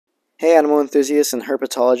Hey animal enthusiasts and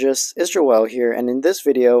herpetologists, it's Joel here, and in this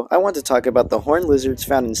video, I want to talk about the horned lizards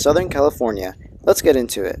found in Southern California. Let's get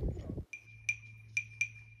into it.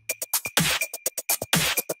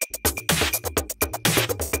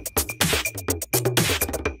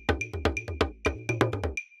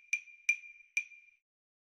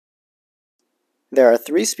 There are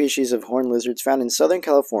three species of horned lizards found in Southern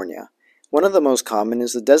California. One of the most common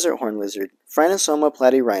is the desert horned lizard, Phrynosoma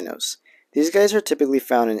platyrhinos. These guys are typically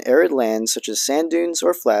found in arid lands such as sand dunes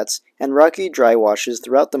or flats and rocky, dry washes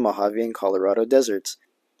throughout the Mojave and Colorado deserts.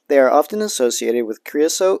 They are often associated with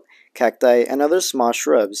creosote, cacti, and other small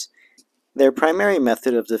shrubs. Their primary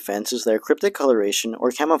method of defense is their cryptic coloration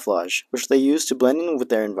or camouflage, which they use to blend in with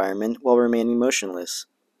their environment while remaining motionless.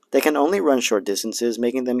 They can only run short distances,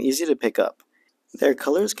 making them easy to pick up. Their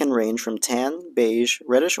colors can range from tan, beige,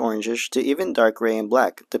 reddish-orangish to even dark gray and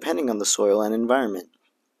black, depending on the soil and environment.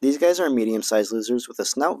 These guys are medium-sized lizards with a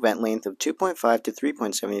snout vent length of 2.5 to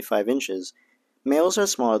 3.75 inches. Males are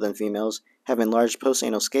smaller than females, have enlarged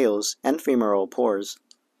postanal scales, and femoral pores.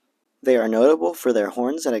 They are notable for their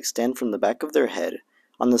horns that extend from the back of their head.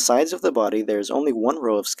 On the sides of the body there is only one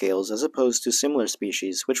row of scales as opposed to similar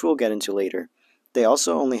species, which we'll get into later. They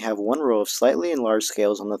also only have one row of slightly enlarged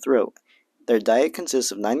scales on the throat. Their diet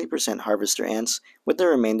consists of 90% harvester ants, with the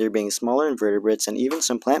remainder being smaller invertebrates and even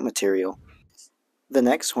some plant material. The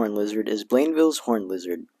next horned lizard is Blainville's horned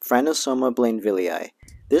lizard, Phrynosoma blainvillii.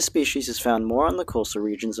 This species is found more on the coastal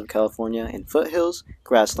regions of California in foothills,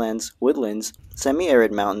 grasslands, woodlands,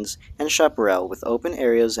 semi-arid mountains, and chaparral with open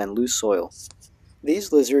areas and loose soil.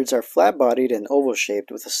 These lizards are flat-bodied and oval-shaped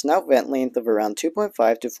with a snout vent length of around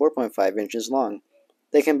 2.5 to 4.5 inches long.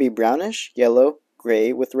 They can be brownish, yellow,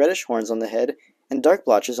 gray with reddish horns on the head and dark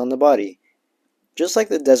blotches on the body. Just like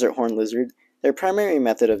the desert horned lizard, their primary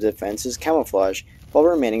method of defense is camouflage while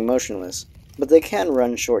remaining motionless, but they can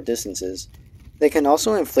run short distances. They can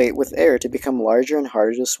also inflate with air to become larger and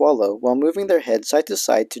harder to swallow while moving their head side to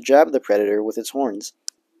side to jab the predator with its horns.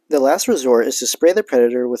 The last resort is to spray the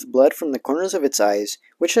predator with blood from the corners of its eyes,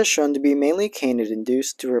 which has shown to be mainly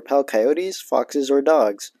canid-induced to repel coyotes, foxes, or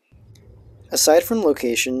dogs. Aside from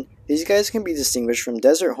location, these guys can be distinguished from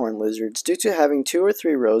desert horned lizards due to having 2 or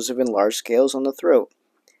 3 rows of enlarged scales on the throat,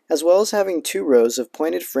 as well as having 2 rows of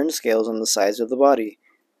pointed fringe scales on the sides of the body.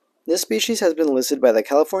 This species has been listed by the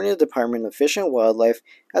California Department of Fish and Wildlife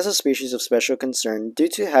as a species of special concern due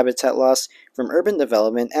to habitat loss from urban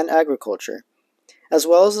development and agriculture, as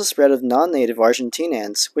well as the spread of non-native Argentine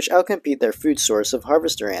ants, which outcompete their food source of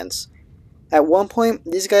harvester ants. At one point,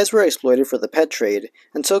 these guys were exploited for the pet trade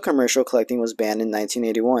until commercial collecting was banned in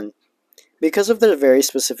 1981. Because of their very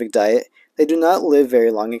specific diet, they do not live very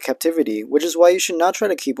long in captivity, which is why you should not try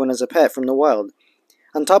to keep one as a pet from the wild.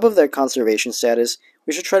 On top of their conservation status,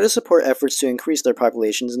 we should try to support efforts to increase their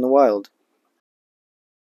populations in the wild.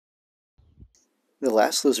 The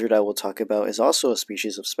last lizard I will talk about is also a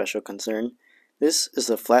species of special concern. This is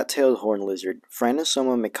the flat-tailed horned lizard,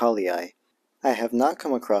 Phrynosoma mcallii. I have not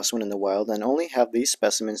come across one in the wild and only have these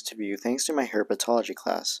specimens to view thanks to my herpetology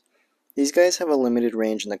class. These guys have a limited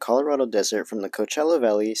range in the Colorado desert from the Coachella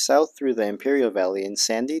Valley south through the Imperial Valley in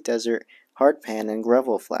sandy desert, hard pan, and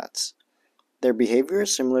gravel flats. Their behavior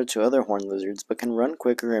is similar to other horned lizards but can run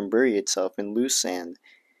quicker and bury itself in loose sand.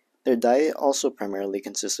 Their diet also primarily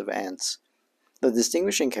consists of ants. The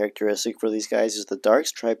distinguishing characteristic for these guys is the dark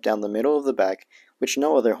stripe down the middle of the back, which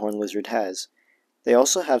no other horned lizard has. They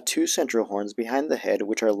also have 2 central horns behind the head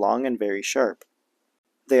which are long and very sharp.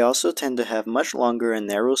 They also tend to have much longer and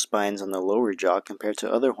narrow spines on the lower jaw compared to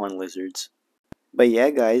other horned lizards. But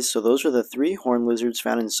yeah guys, so those are the 3 horned lizards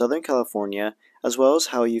found in Southern California, as well as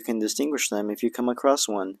how you can distinguish them if you come across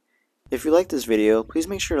one. If you like this video, please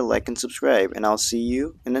make sure to like and subscribe, and I'll see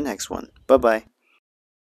you in the next one. Bye bye.